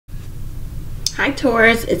Hi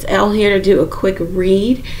Taurus, it's Elle here to do a quick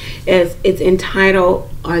read. As it's entitled,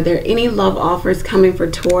 Are There Any Love Offers Coming for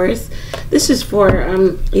Taurus? This is for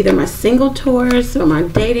either my single Taurus or my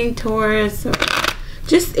dating Taurus, or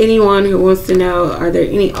just anyone who wants to know, are there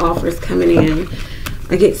any offers coming in?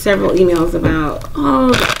 I get several emails about,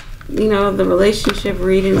 oh, you know, the relationship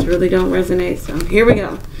readings really don't resonate. So here we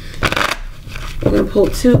go. We're going to pull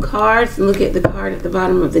two cards and look at the card at the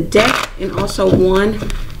bottom of the deck, and also one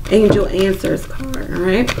Angel Answers card. All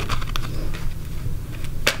right.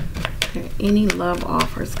 Okay, any love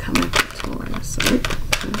offers coming for Taurus?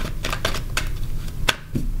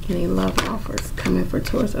 Any love offers coming for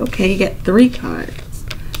Taurus? Okay, you got three cards.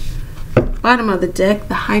 Bottom of the deck,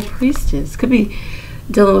 the High Priestess. Could be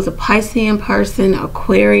dealing with a Piscean person,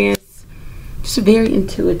 Aquarius, just a very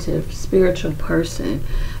intuitive, spiritual person.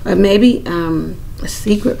 Maybe a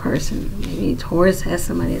secret person. Maybe Taurus has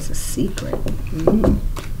somebody as a secret.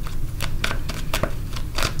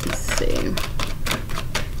 Let's see.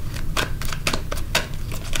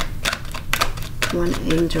 One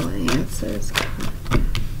Angel Answers.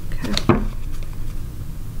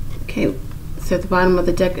 Okay, so at the bottom of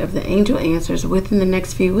the deck of the Angel Answers, within the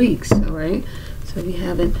next few weeks, all right? So if you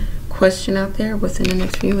have a question out there, within the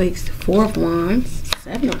next few weeks, Four of Wands,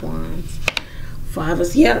 Seven of Wands, Five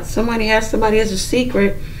of, yeah, somebody has somebody as a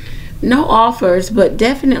secret. No offers, but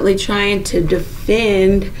definitely trying to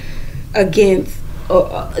defend against,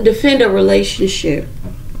 defend a relationship.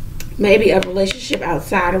 Maybe a relationship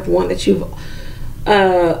outside of one that you've,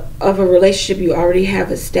 of a relationship you already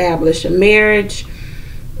have established, a marriage,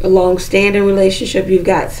 a long-standing relationship. You've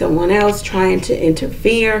got someone else trying to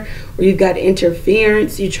interfere, or you've got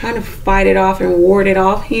interference. You're trying to fight it off and ward it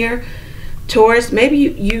off here, Taurus. Maybe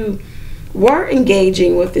you were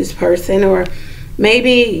engaging with this person, or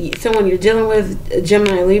maybe someone you're dealing with,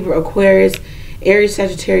 Gemini, Libra, Aquarius, Aries,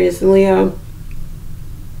 Sagittarius, Leo.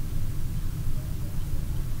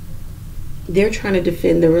 They're trying to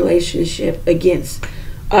defend the relationship against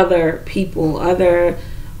other people, other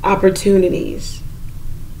opportunities.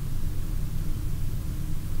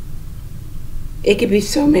 It could be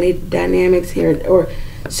so many dynamics here, or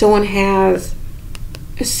someone has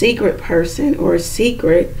a secret person or a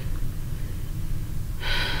secret.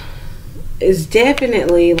 Is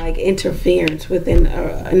definitely like interference within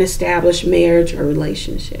an established marriage or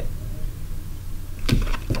relationship.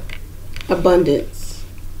 Abundance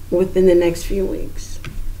within the next few weeks.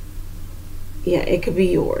 Yeah, it could be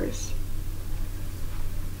yours.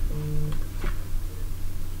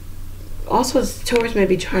 Also, Taurus may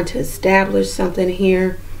be trying to establish something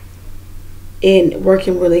here and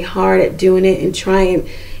working really hard at doing it and trying.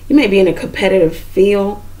 You may be in a competitive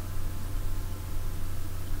field.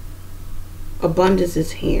 Abundance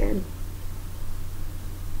is here.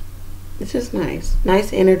 This is nice.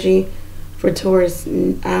 Nice energy for Taurus.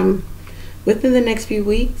 Within the next few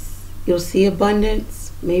weeks, you'll see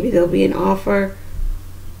abundance. Maybe there'll be an offer.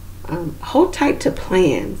 Hold tight to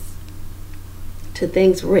plans, to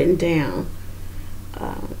things written down.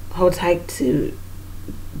 Hold tight to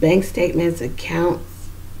bank statements, accounts.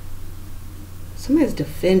 Somebody's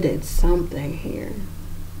defended something here.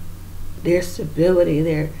 Their stability,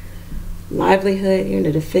 their livelihood. You're in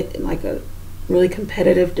a like a really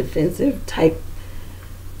competitive, defensive type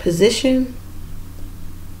position.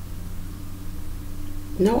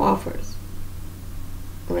 No offers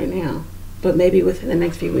right now, but maybe within the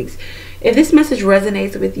next few weeks. If this message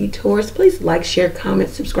resonates with you, Taurus, please like, share, comment,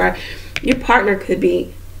 subscribe. Your partner could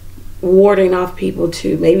be warding off people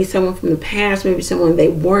too. Maybe someone from the past, maybe someone they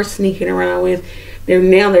were sneaking around with.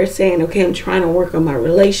 They're saying, okay, I'm trying to work on my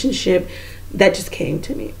relationship. That just came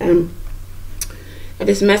to me. If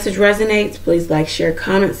this message resonates, please like, share,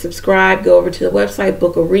 comment, subscribe. Go over to the website,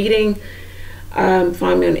 book a reading.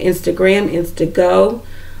 Find me on Instagram, Instago.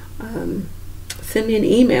 Send me an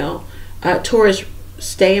email. Taurus,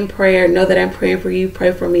 stay in prayer. Know that I'm praying for you.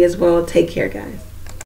 Pray for me as well. Take care, guys.